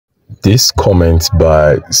This comment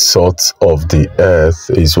by Salt of the Earth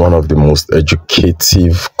is one of the most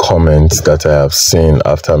educative comments that I have seen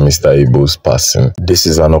after Mr. Igbo's passing. This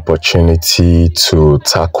is an opportunity to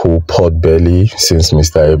tackle pot belly since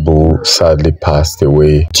Mr. Igbo sadly passed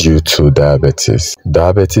away due to diabetes.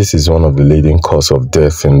 Diabetes is one of the leading causes of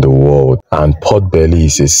death in the world, and pot belly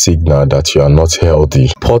is a signal that you are not healthy.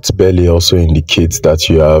 Pot belly also indicates that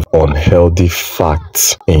you have unhealthy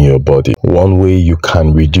fats in your body. One way you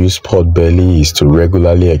can reduce pot belly is to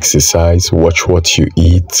regularly exercise, watch what you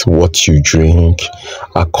eat, what you drink.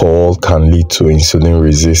 Alcohol can lead to insulin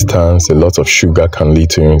resistance. A lot of sugar can lead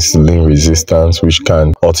to insulin resistance, which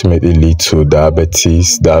can ultimately lead to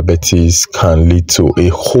diabetes. Diabetes can lead to a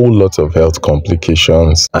whole lot of health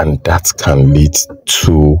complications, and that can lead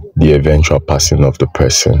to the eventual passing of the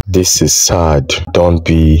person. This is sad. Don't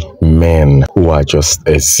be men who are just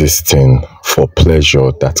existing for pleasure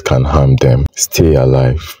that can harm them. Stay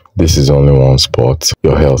alive. This is only one spot,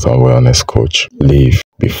 your health and wellness coach. Live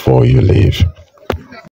before you live.